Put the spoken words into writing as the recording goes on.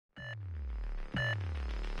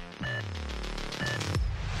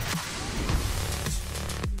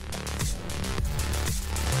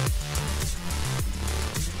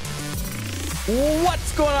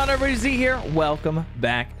What's going on, everybody? Z here. Welcome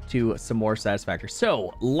back to some more Satisfactory.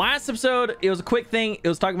 So last episode, it was a quick thing. It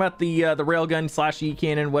was talking about the railgun slash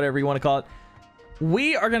E-cannon, whatever you want to call it.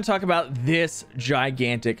 We are going to talk about this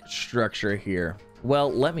gigantic structure here. Well,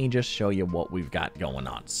 let me just show you what we've got going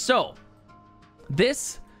on. So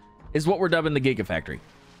this is what we're dubbing the Gigafactory.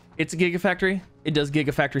 It's a Gigafactory. It does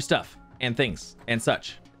Gigafactory stuff and things and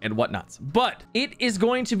such and whatnots, but it is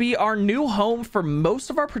going to be our new home for most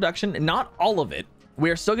of our production, not all of it. We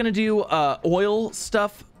are still going to do oil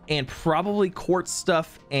stuff and probably quartz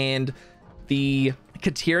stuff and the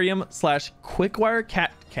Caterium slash quickwire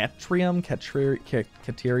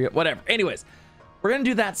Cateria, whatever. Anyways, we're going to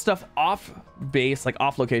do that stuff off base, like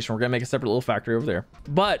off location. We're going to make a separate little factory over there.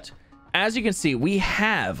 But as you can see, we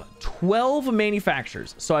have 12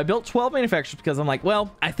 manufacturers. So I built 12 manufacturers because I'm like,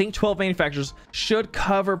 well, I think 12 manufacturers should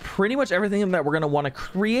cover pretty much everything that we're going to want to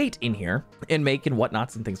create in here and make and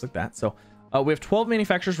whatnots and things like that. So we have 12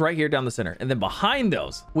 manufacturers right here down the center. And then behind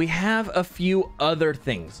those, we have a few other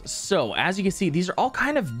things. So as you can see, these are all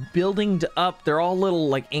kind of buildinged up. They're all little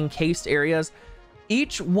like encased areas.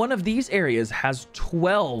 Each one of these areas has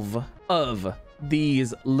 12 of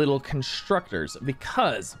these little constructors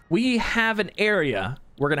because we have an area.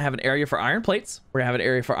 We're going to have an area for iron plates. We're going to have an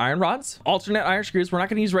area for iron rods, alternate iron screws. We're not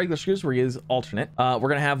going to use regular screws. We're going to use alternate. We're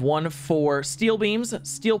going to have one for steel beams,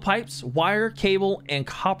 steel pipes, wire, cable, and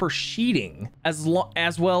copper sheeting, as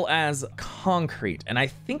well as concrete. And I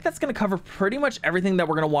think that's going to cover pretty much everything that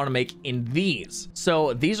we're going to want to make in these.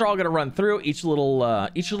 So these are all going to run through. Each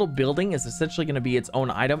little building is essentially going to be its own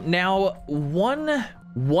item. Now,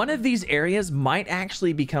 one of these areas might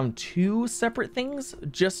actually become two separate things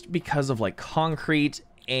just because of like concrete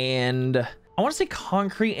and I want to say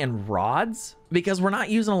concrete and rods, because we're not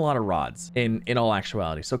using a lot of rods in all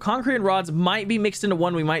actuality. So concrete and rods might be mixed into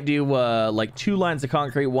one. We might do like 2 lines of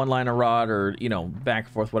concrete, 1 line of rod, or, you know, back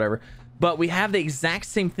and forth, whatever. But we have the exact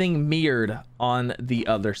same thing mirrored on the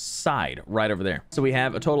other side right over there. So we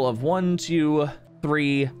have a total of 1, 2,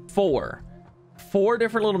 3, 4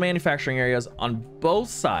 different little manufacturing areas on both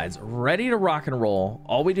sides, ready to rock and roll.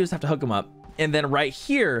 All we do is have to hook them up. And then right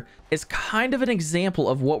here is kind of an example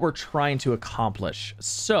of what we're trying to accomplish.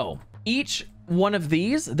 So each one of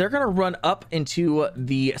these, they're going to run up into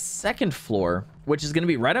the second floor, which is going to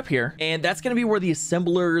be right up here. And that's going to be where the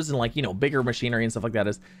assemblers and, like, you know, bigger machinery and stuff like that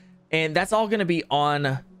is. And that's all going to be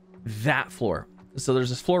on that floor. So there's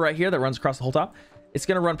this floor right here that runs across the whole top. It's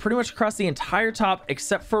going to run pretty much across the entire top,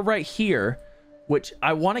 except for right here, which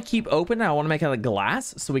I want to keep open. I want to make out of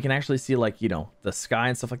glass so we can actually see, like, you know, the sky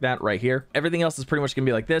and stuff like that right here. Everything else is pretty much going to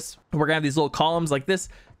be like this. We're gonna have these little columns like this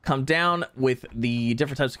come down with the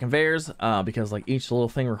different types of conveyors because like each little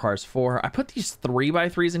thing requires 4. I put these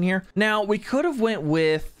 3x3s in here. Now we could have went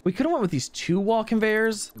with these 2-wall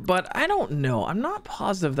conveyors, but I don't know. I'm not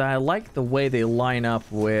positive that I like the way they line up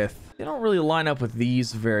with. They don't really line up with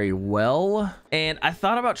these very well. And I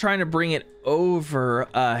thought about trying to bring it over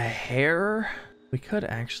a hair. We could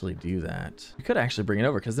actually do that. We could actually bring it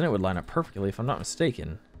over because then it would line up perfectly if I'm not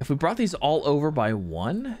mistaken. If we brought these all over by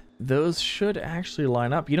 1, those should actually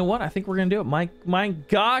line up. You know what? I think we're going to do it. My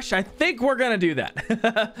gosh, I think we're going to do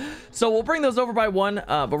that. So we'll bring those over by 1,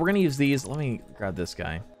 but we're going to use these. Let me grab this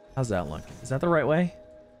guy. How's that look? Is that the right way?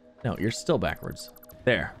 No, you're still backwards.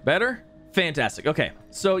 There. Better? Fantastic. Okay.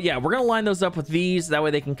 So yeah, we're going to line those up with these. That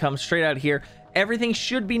way they can come straight out here. Everything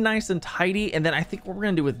should be nice and tidy. And then I think what we're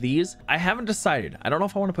going to do with these, I haven't decided. I don't know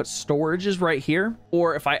if I want to put storages right here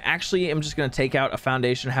or if I actually am just going to take out a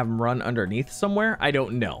foundation and have them run underneath somewhere. I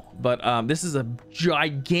don't know. But this is a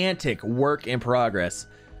gigantic work in progress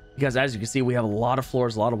because as you can see, we have a lot of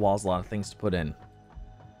floors, a lot of walls, a lot of things to put in.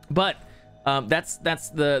 But that's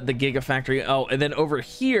the Gigafactory. Oh, and then over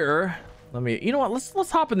here, you know what?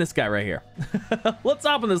 Let's hop in this guy right here. Let's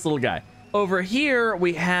hop in this little guy. Over here,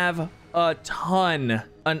 we have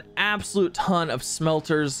an absolute ton of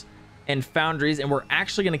smelters and foundries, and we're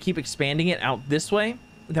actually going to keep expanding it out this way.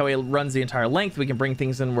 That way it runs the entire length. We can bring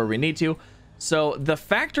things in where we need to. So the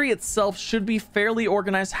factory itself should be fairly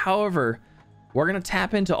organized. However, we're going to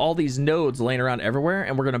tap into all these nodes laying around everywhere,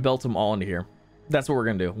 and we're going to build them all into here. That's what we're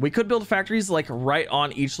going to do. We could build factories like right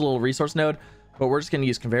on each little resource node, but we're just going to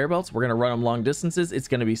use conveyor belts. We're going to run them long distances. It's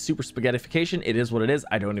going to be super spaghettification. It is what it is.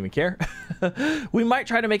 I don't even care. We might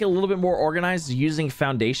try to make it a little bit more organized using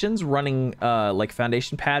foundations, running like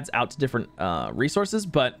foundation pads out to different resources.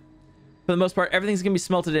 But for the most part, everything's going to be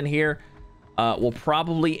smelted in here. We'll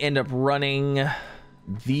probably end up running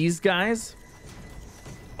these guys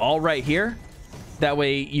all right here. That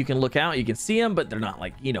way you can look out, you can see them, but they're not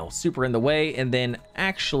like, you know, super in the way. And then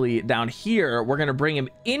actually down here, we're going to bring them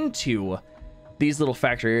into these little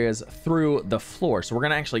factory areas through the floor. So we're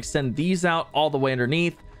going to actually send these out all the way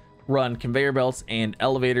underneath, run conveyor belts and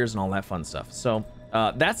elevators and all that fun stuff. So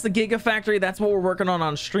that's the Gigafactory. That's what we're working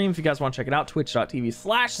on stream. If you guys want to check it out,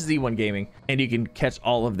 twitch.tv/Z1Gaming, and you can catch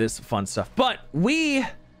all of this fun stuff. But we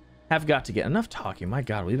have got to get enough talking. My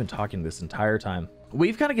God, we've been talking this entire time.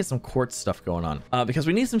 We've got to get some quartz stuff going on because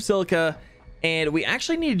we need some silica, and we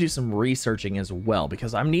actually need to do some researching as well,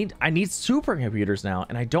 because I need supercomputers now,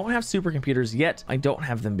 and I don't have supercomputers yet. I don't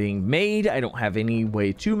have them being made. I don't have any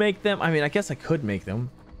way to make them. I mean, I guess I could make them.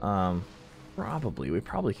 We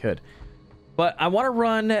probably could. But I want to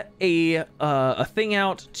run a thing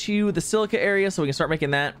out to the silica area so we can start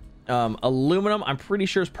making that. Aluminum, I'm pretty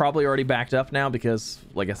sure is probably already backed up now because,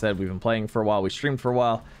 like I said, we've been playing for a while. We streamed for a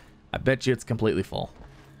while. I bet you it's completely full.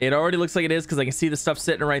 It already looks like it is because I can see the stuff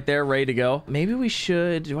sitting right there ready to go. Maybe we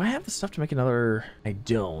should... Do I have the stuff to make another... I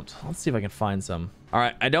don't. Let's see if I can find some. All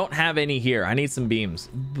right, I don't have any here. I need some beams.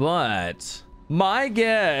 But my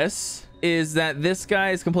guess is that this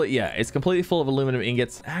guy is complete. Yeah, it's completely full of aluminum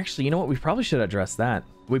ingots. Actually, you know what? We probably should address that.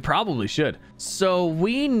 We probably should. So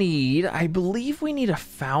we need, I believe we need a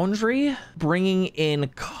foundry bringing in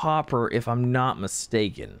copper, if I'm not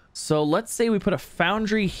mistaken. So let's say we put a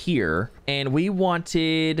foundry here and we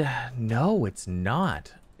wanted, no, it's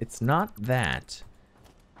not. It's not that.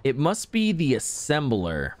 It must be the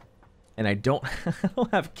assembler. And I don't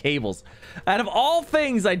have cables. Out of all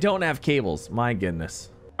things, I don't have cables. My goodness.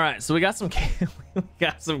 All right, so we got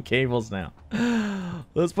some cables now.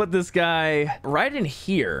 Let's put this guy right in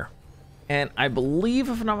here. And I believe,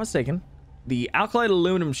 if I'm not mistaken, the alkali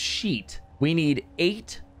aluminum sheet, we need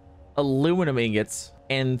 8 aluminum ingots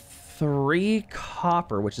and 3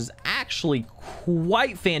 copper, which is actually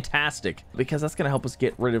quite fantastic because that's going to help us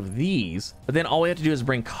get rid of these. But then all we have to do is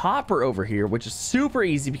bring copper over here, which is super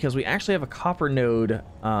easy because we actually have a copper node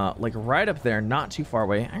like right up there, not too far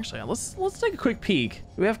away. Actually, let's take a quick peek.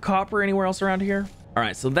 Do we have copper anywhere else around here? All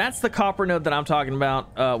right, so that's the copper node that I'm talking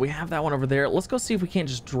about. We have that one over there. Let's go see if we can't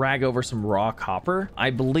just drag over some raw copper.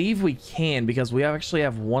 I believe we can because we actually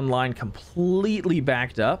have one line completely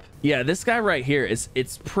backed up. Yeah, this guy right here,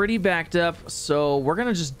 it's pretty backed up. So we're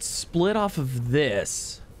gonna just split off of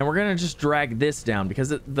this and we're gonna just drag this down because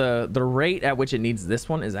the rate at which it needs this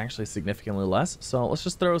one is actually significantly less. So let's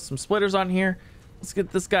just throw some splitters on here. Let's get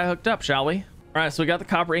this guy hooked up, shall we? All right, so we got the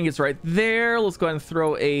copper ingots right there. Let's go ahead and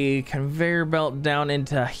throw a conveyor belt down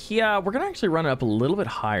into here. We're gonna actually run it up a little bit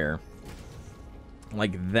higher,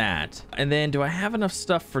 like that. And then do I have enough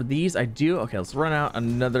stuff for these? I do. Okay, let's run out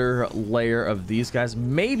another layer of these guys,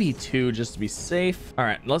 maybe 2 just to be safe. All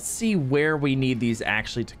right, let's see where we need these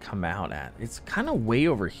actually to come out at. It's kind of way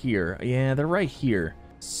over here. Yeah, they're right here.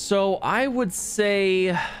 So I would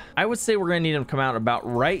say we're gonna need them to come out about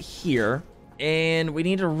right here. And we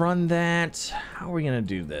need to run that. How are we going to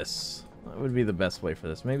do this? What would be the best way for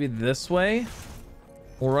this? Maybe this way.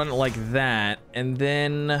 We'll run it like that. And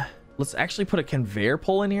then let's actually put a conveyor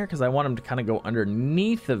pole in here because I want them to kind of go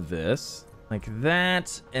underneath of this. Like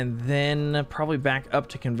that. And then probably back up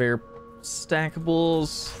to conveyor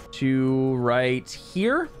stackables to right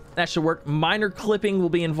here. That should work. Minor clipping will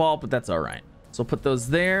be involved, but that's all right. So put those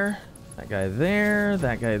there. That guy there.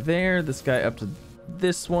 That guy there. This guy up to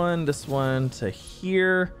this one to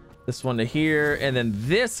here, this one to here, and then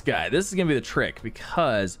this guy. This is gonna be the trick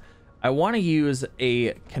because I want to use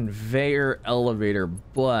a conveyor elevator,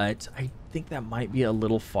 but I think that might be a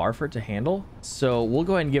little far for it to handle. So we'll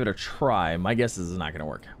go ahead and give it a try. My guess is it's not gonna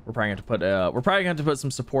work. We're probably gonna have to put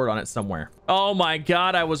some support on it somewhere. Oh my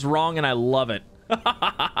God, I was wrong and I love it.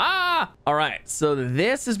 All right, so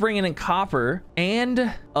this is bringing in copper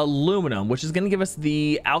and aluminum, which is going to give us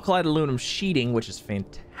the alkali aluminum sheeting, which is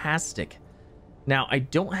fantastic. Now I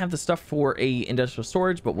don't have the stuff for a industrial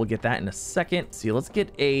storage, but we'll get that in a second. See, let's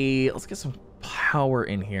get some power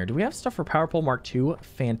in here. Do we have stuff for power pole Mark II?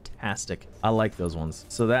 Fantastic. I like those ones.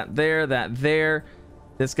 So that there.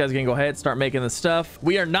 This guy's gonna go ahead, start making the stuff.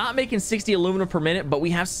 We are not making 60 aluminum per minute, but we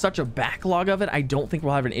have such a backlog of it. I don't think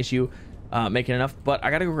we'll have an issue making enough, but I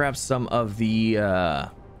gotta go grab some of the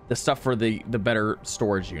stuff for the better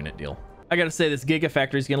storage unit deal. I gotta say, this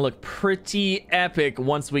Gigafactory is gonna look pretty epic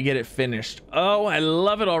once we get it finished. Oh, I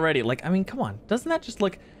love it already. Like, I mean, come on, doesn't that just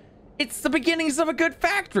look... It's the beginnings of a good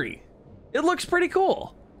factory. It looks pretty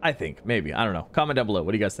cool, I think. Maybe, I don't know. Comment down below.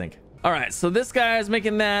 What do you guys think? All right, so this guy's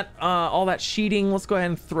making that all that sheeting. Let's go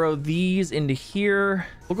ahead and throw these into here.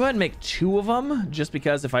 We'll go ahead and make 2 of them, just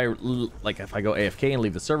because if I go AFK and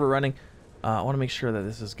leave the server running, I want to make sure that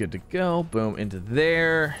this is good to go. Boom, into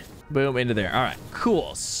there. Boom, into there. All right,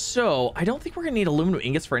 cool. So I don't think we're gonna need aluminum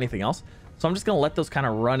ingots for anything else, so I'm just gonna let those kind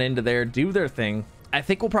of run into there, do their thing. I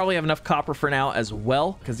think we'll probably have enough copper for now as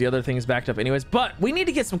well, because the other thing is backed up anyways. But we need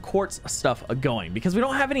to get some quartz stuff going, because we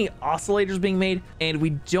don't have any oscillators being made, and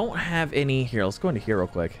we don't have any here. Let's go into here real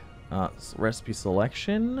quick. Recipe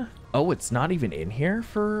selection. Oh, it's not even in here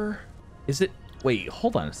for, is it? Wait,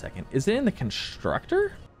 hold on a second. Is it in the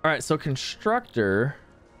constructor? All right, so constructor,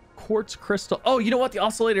 quartz crystal. Oh, you know what? The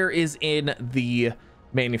oscillator is in the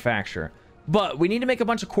manufacturer. But we need to make a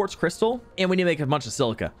bunch of quartz crystal, and we need to make a bunch of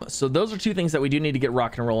silica. So those are two things that we do need to get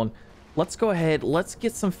rocking and rolling. Let's go ahead. Let's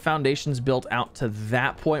get some foundations built out to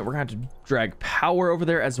that point. We're going to have to drag power over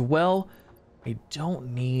there as well. I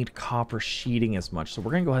don't need copper sheeting as much, so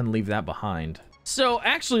we're going to go ahead and leave that behind. So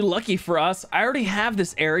actually, lucky for us, I already have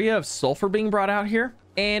this area of sulfur being brought out here.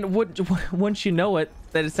 And once you know it,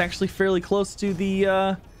 that it's actually fairly close to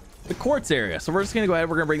the quartz area. So we're just going to go ahead.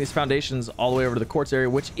 We're going to bring these foundations all the way over to the quartz area,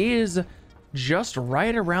 which is just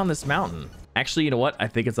right around this mountain. Actually, you know what? I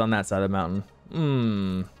think it's on that side of the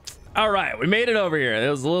mountain. All right, we made it over here. It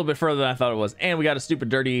was a little bit further than I thought it was. And we got a stupid,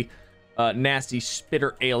 dirty, nasty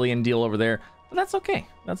spitter alien deal over there. But that's okay.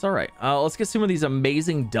 That's all right. Let's get some of these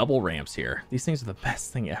amazing double ramps here. These things are the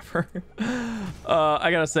best thing ever.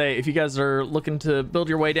 I gotta say, if you guys are looking to build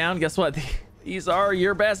your way down, guess what? These are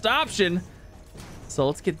your best option. So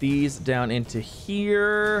let's get these down into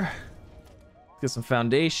here. Get some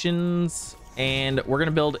foundations. And we're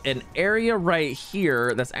gonna build an area right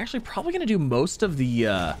here that's actually probably gonna do most of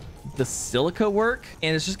the silica work,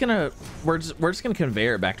 and it's just gonna we're just gonna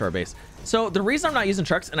conveyor it back to our base. So the reason I'm not using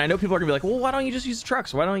trucks, and I know people are gonna be like, well, why don't you just use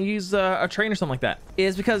trucks? Why don't you use a train or something like that?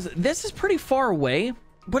 Is because this is pretty far away,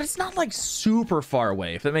 but it's not like super far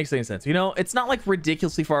away, if that makes any sense. You know, it's not like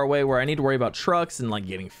ridiculously far away where I need to worry about trucks and like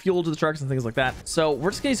getting fuel to the trucks and things like that. So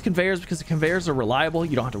we're just gonna use conveyors because the conveyors are reliable.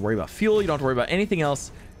 You don't have to worry about fuel. You don't have to worry about anything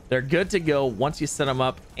else. They're good to go once you set them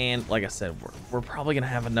up. And like I said, we're probably gonna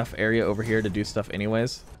have enough area over here to do stuff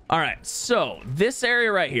anyways. All right, so this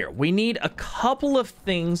area right here, we need a couple of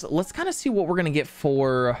things. Let's kind of see what we're gonna get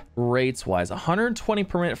for rates wise. 120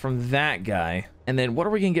 per minute from that guy. And then what are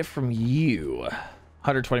we gonna get from you?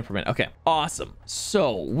 120 per minute. Okay, awesome.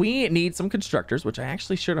 So we need some constructors, which I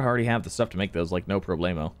actually should already have the stuff to make those, like no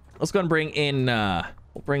problemo. Let's go ahead and bring in,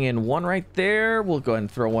 we'll bring in one right there. We'll go ahead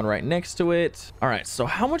and throw one right next to it. All right, so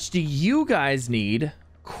how much do you guys need?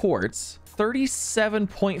 Quartz.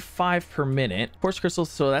 37.5 per minute. Quartz crystals,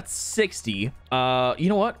 so that's 60. You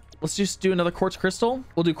know what? Let's just do another quartz crystal.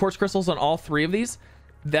 We'll do quartz crystals on all three of these.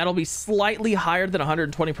 That'll be slightly higher than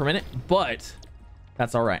 120 per minute, but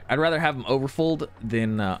that's all right. I'd rather have them overfull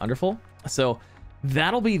than underfull. So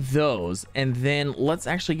that'll be those. And then let's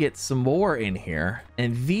actually get some more in here.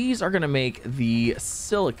 And these are going to make the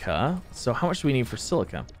silica. So how much do we need for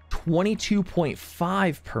silica?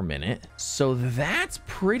 22.5 per minute. So that's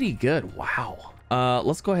pretty good. Wow.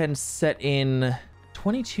 Let's go ahead and set in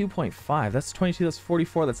 22.5. That's 22. That's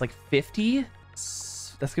 44. That's like 50.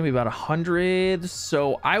 That's going to be about 100.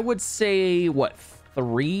 So I would say, what,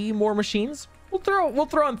 3 more machines? We'll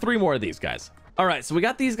throw on 3 more of these guys. All right, so we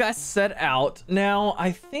got these guys set out. Now,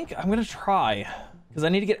 I think I'm going to try, because I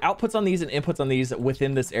need to get outputs on these and inputs on these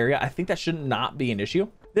within this area. I think that should not be an issue.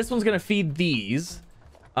 This one's going to feed these.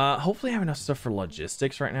 Hopefully I have enough stuff for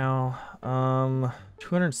logistics right now.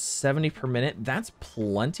 270 per minute. That's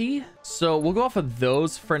plenty. So we'll go off of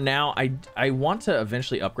those for now. I want to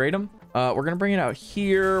eventually upgrade them. We're going to bring it out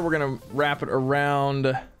here. We're going to wrap it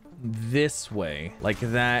around this way like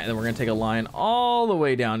that. And then we're going to take a line all the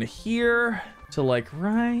way down to here to like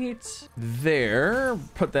right there.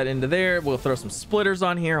 Put that into there. We'll throw some splitters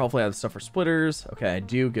on here. Hopefully I have the stuff for splitters. Okay, I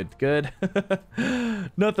do. Good.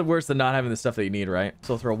 Nothing worse than not having the stuff that you need, right?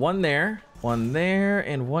 So we'll throw one there,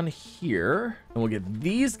 and one here. And we'll get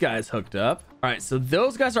these guys hooked up. All right, so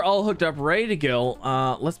those guys are all hooked up, ready to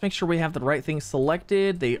go. Let's make sure we have the right things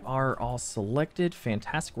selected. They are all selected.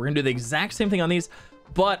 Fantastic. We're gonna do the exact same thing on these,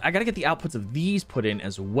 but I gotta get the outputs of these put in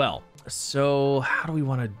as well. So how do we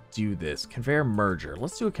want to do this? Conveyor merger.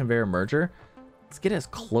 Let's do a conveyor merger. Let's get as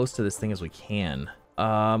close to this thing as we can.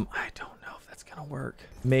 I don't know if that's gonna work.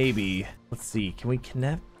 Maybe. Let's see. Can we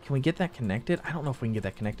connect? Can we get that connected? I don't know if we can get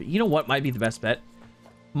that connected. You know what might be the best bet?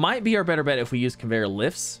 Might be our better bet if we use conveyor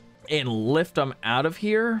lifts and lift them out of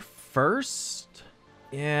here first.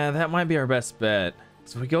 Yeah, that might be our best bet.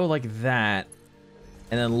 So we go like that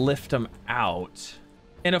and then lift them out.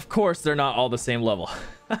 And of course, they're not all the same level.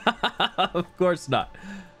 Of course not.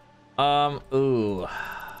 Ooh. All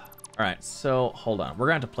right, so hold on. We're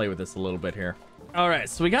gonna have to play with this a little bit here. All right,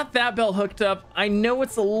 so we got that belt hooked up. I know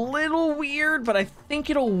it's a little weird, but I think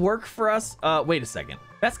it'll work for us. Wait a second.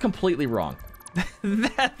 That's completely wrong.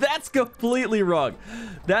 That's completely wrong.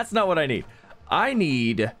 That's not what I need. I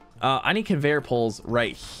need I need conveyor poles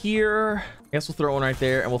right here. I guess we'll throw one right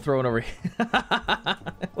there, and we'll throw one over here.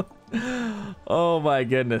 Oh my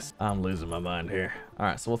goodness, I'm losing my mind here. All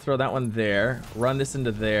right, so we'll throw that one there, run this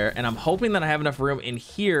into there, and I'm hoping that I have enough room in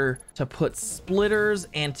here to put splitters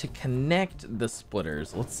and to connect the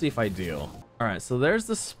splitters. Let's see if I do. All right, so there's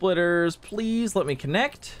the splitters. Please let me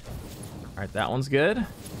connect. All right, that one's good.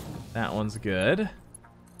 That one's good.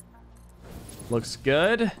 Looks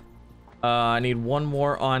good. I need one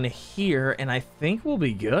more on here, and I think we'll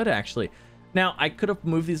be good, actually. Now, I could have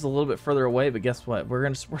moved these a little bit further away, but guess what? We're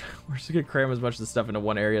just gonna cram as much of the stuff into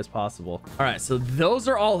one area as possible. All right, so those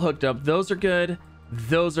are all hooked up. Those are good.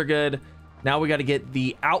 Those are good. Now we got to get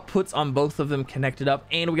the outputs on both of them connected up,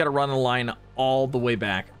 and we got to run the line all the way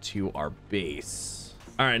back to our base.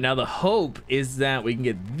 All right, now the hope is that we can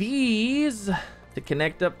get these to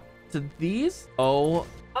connect up to these. Oh,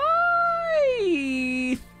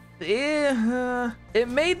 it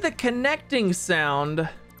made the connecting sound.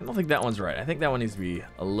 I don't think that one's right. I think that one needs to be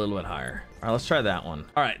a little bit higher. All right, let's try that one.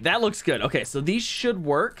 All right, that looks good. Okay, so these should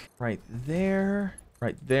work right there,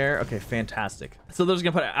 right there. Okay, fantastic. So those are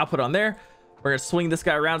gonna put an output on there. We're gonna swing this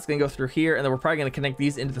guy around. It's gonna go through here, and then we're probably gonna connect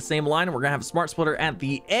these into the same line, and we're gonna have a smart splitter at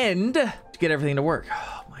the end to get everything to work.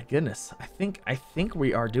 Oh my goodness. I think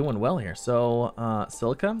we are doing well here. So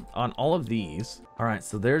silica on all of these. All right,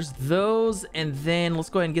 so there's those, and then let's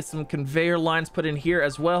go ahead and get some conveyor lines put in here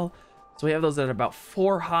as well. So we have those at about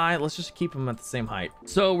 4 high. Let's just keep them at the same height.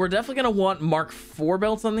 So we're definitely going to want Mark 4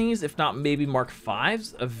 belts on these, if not maybe Mark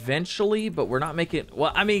 5s eventually, but we're not making,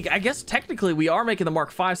 well, I mean, I guess technically we are making the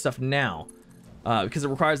Mark 5 stuff now because it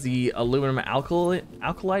requires the aluminum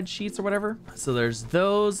alkylide sheets or whatever. So there's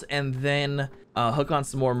those, and then hook on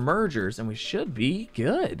some more mergers, and we should be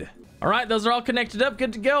good. All right, those are all connected up,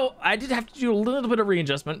 good to go. I did have to do a little bit of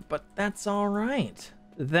readjustment, but that's all right.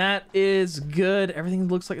 That is good. Everything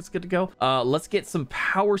looks like it's good to go. Let's get some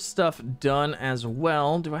power stuff done as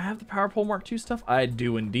well. Do I have the power pole Mark II stuff? I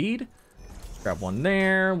do indeed. Grab one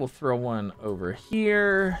there. We'll throw one over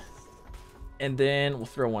here. And then we'll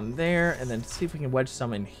throw one there. And then see if we can wedge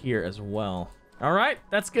some in here as well. All right,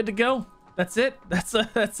 that's good to go. That's it.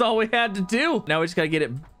 That's all we had to do. Now we just got to get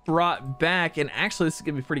it brought back. And actually, this is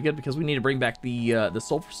going to be pretty good because we need to bring back the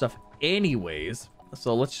sulfur stuff anyways.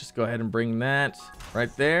 So let's just go ahead and bring that right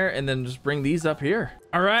there, and then just bring these up here.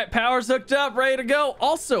 All right, power's hooked up, ready to go.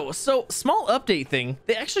 Also, so small update thing,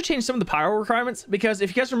 they actually changed some of the power requirements, because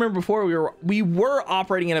if you guys remember before, we were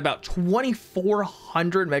operating at about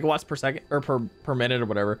 2,400 megawatts per second, or per minute or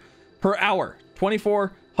whatever, per hour,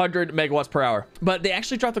 2,400 megawatts per hour. But they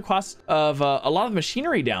actually dropped the cost of a lot of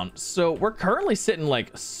machinery down. So we're currently sitting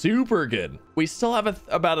like super good. We still have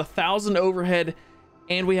about 1,000 overhead,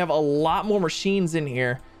 and we have a lot more machines in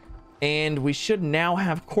here, and we should now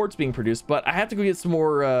have quartz being produced, but I have to go get some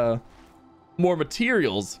more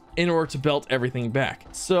materials in order to belt everything back.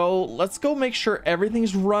 So let's go make sure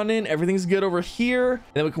everything's running, everything's good over here, and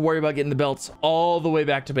then we can worry about getting the belts all the way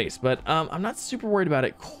back to base. But I'm not super worried about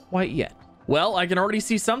it quite yet. Well, I can already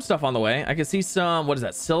see some stuff on the way. I can see some, what is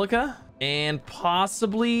that, silica? And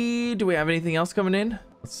possibly, do we have anything else coming in?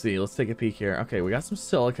 Let's see, let's take a peek here. Okay, we got some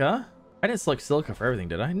silica. I didn't select silica for everything,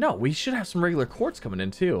 did I? No, we should have some regular quartz coming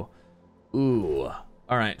in too. Ooh.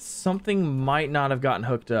 All right, something might not have gotten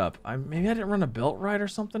hooked up. Maybe I didn't run a belt right or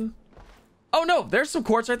something. Oh no, there's some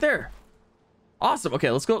quartz right there. Awesome.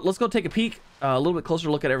 Okay, let's go take a peek, a little bit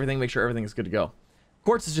closer look at everything, make sure everything is good to go.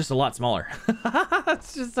 Quartz is just a lot smaller.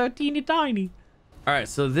 It's just so teeny tiny. All right,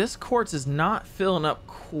 so this quartz is not filling up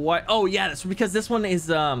quite. Oh yeah, that's because this one is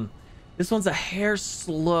this one's a hair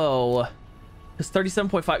slow. It's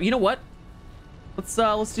 37.5. You know what?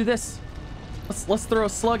 Let's do this. Let's throw a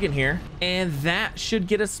slug in here, and that should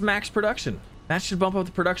get us max production. That should bump up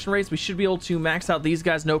the production rates. We should be able to max out these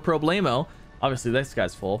guys no problemo. Obviously this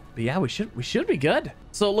guy's full, but yeah, we should be good.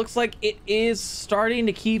 So it looks like it is starting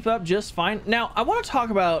to keep up just fine. Now I want to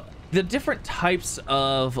talk about the different types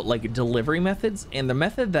of like delivery methods and the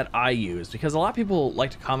method that I use, because a lot of people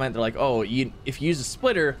like to comment. They're like, oh, if you use a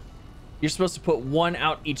splitter, you're supposed to put one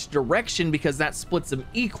out each direction because that splits them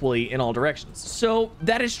equally in all directions. So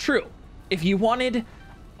that is true. If you wanted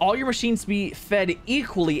all your machines to be fed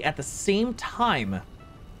equally at the same time,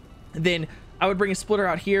 then I would bring a splitter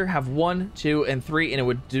out here, have 1, 2, and 3, and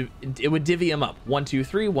it would divvy them up. 1, 2,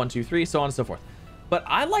 3, 1, 2, 3, so on and so forth. But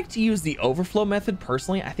I like to use the overflow method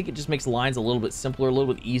personally. I think it just makes lines a little bit simpler, a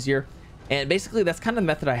little bit easier. And basically that's kind of the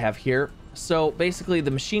method I have here. So basically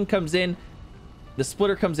the machine comes in, the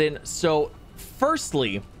splitter comes in. So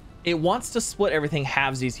firstly, it wants to split everything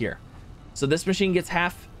halvesies here. So this machine gets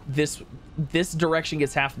half, this direction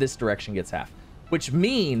gets half, this direction gets half. which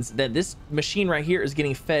means that this machine right here is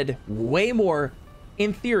getting fed way more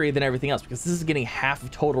in theory than everything else, because this is getting half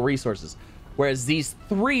of total resources, whereas these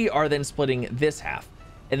 3 are then splitting this half,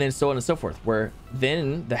 and then so on and so forth, where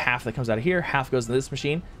then the half that comes out of here, half goes to this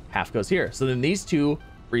machine, half goes here. So then these two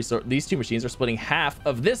machines are splitting half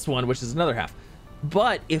of this one, which is another half.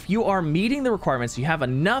 But if you are meeting the requirements, you have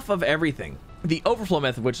enough of everything, the overflow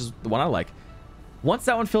method, which is the one I like, once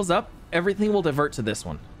that one fills up, everything will divert to this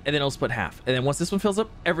one, and then it'll split half. And then once this one fills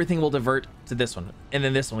up, everything will divert to this one, and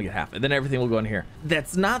then this one will get half, and then everything will go in here.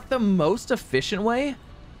 That's not the most efficient way,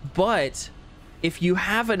 but if you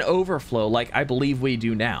have an overflow like I believe we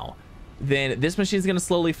do now, then this machine's going to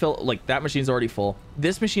slowly fill, like that machine's already full.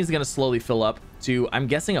 This machine's going to slowly fill up to, I'm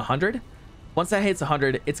guessing, 100. Once that hits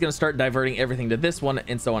 100, it's going to start diverting everything to this one,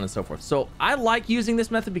 and so on and so forth. So I like using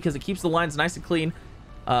this method because it keeps the lines nice and clean,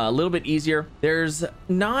 a little bit easier. There's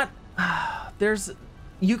not,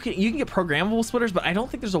 you can get programmable splitters, but I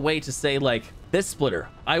don't think there's a way to say, like, this splitter,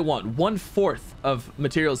 I want 1/4 of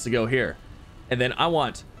materials to go here, and then I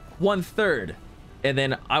want 1/3, and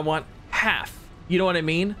then I want half. You know what I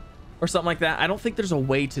mean? Or something like that. I don't think there's a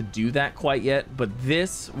way to do that quite yet, but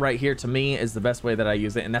this right here to me is the best way that I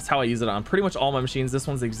use it, and that's how I use it on pretty much all my machines. This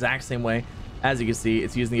one's the exact same way. As you can see,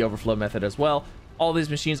 it's using the overflow method as well. All these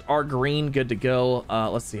machines are green, good to go.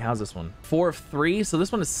 Let's see, how's this one? 4 of 3, so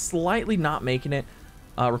this one is slightly not making it.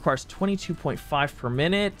 Requires 22.5 per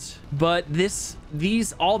minute, but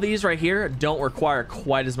all these right here don't require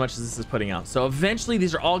quite as much as this is putting out. So eventually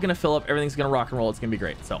these are all going to fill up, everything's going to rock and roll, it's going to be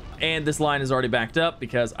great. So, and this line is already backed up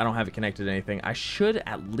because I don't have it connected to anything. I should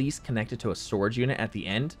at least connect it to a storage unit at the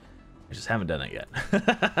end. I just haven't done that yet.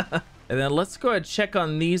 And then let's go ahead and check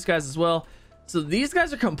on these guys as well. So these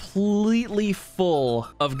guys are completely full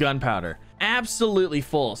of gunpowder, absolutely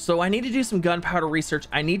full. So I need to do some gunpowder research.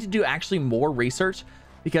 I need to do actually more research,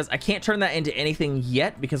 because I can't turn that into anything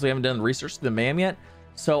yet because we haven't done the research to the MAM yet.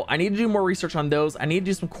 So I need to do more research on those. I need to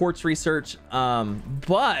do some quartz research,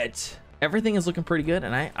 but everything is looking pretty good,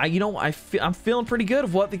 and I'm feeling pretty good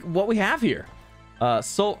of what we have here.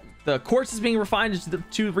 So the quartz is being refined into the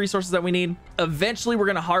 2 resources that we need. Eventually we're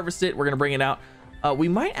going to harvest it, we're going to bring it out. We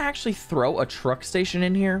might actually throw a truck station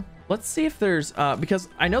in here. Let's see if there's because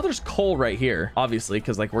I know there's coal right here, obviously,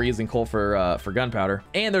 because like we're using coal for gunpowder,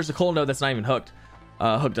 and there's a coal node that's not even hooked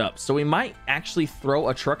up. So we might actually throw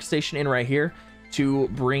a truck station in right here to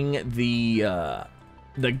bring the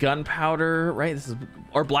gunpowder, right? This is,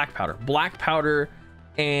 or black powder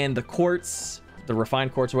and the quartz, the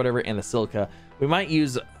refined quartz or whatever, and the silica. We might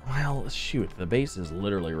use, well, shoot, the base is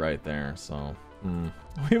literally right there, so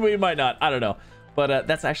we might not, I don't know. But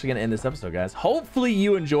that's actually going to end this episode, guys. Hopefully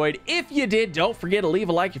you enjoyed. If you did, don't forget to leave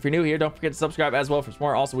a like. If you're new here, don't forget to subscribe as well for some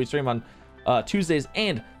more. Also, we stream on Tuesdays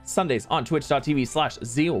and Sundays on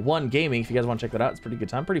twitch.tv/Z1Gaming. If you guys want to check that out, it's a pretty good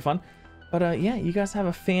time, pretty fun. But yeah, you guys have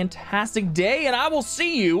a fantastic day, and I will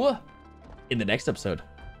see you in the next episode.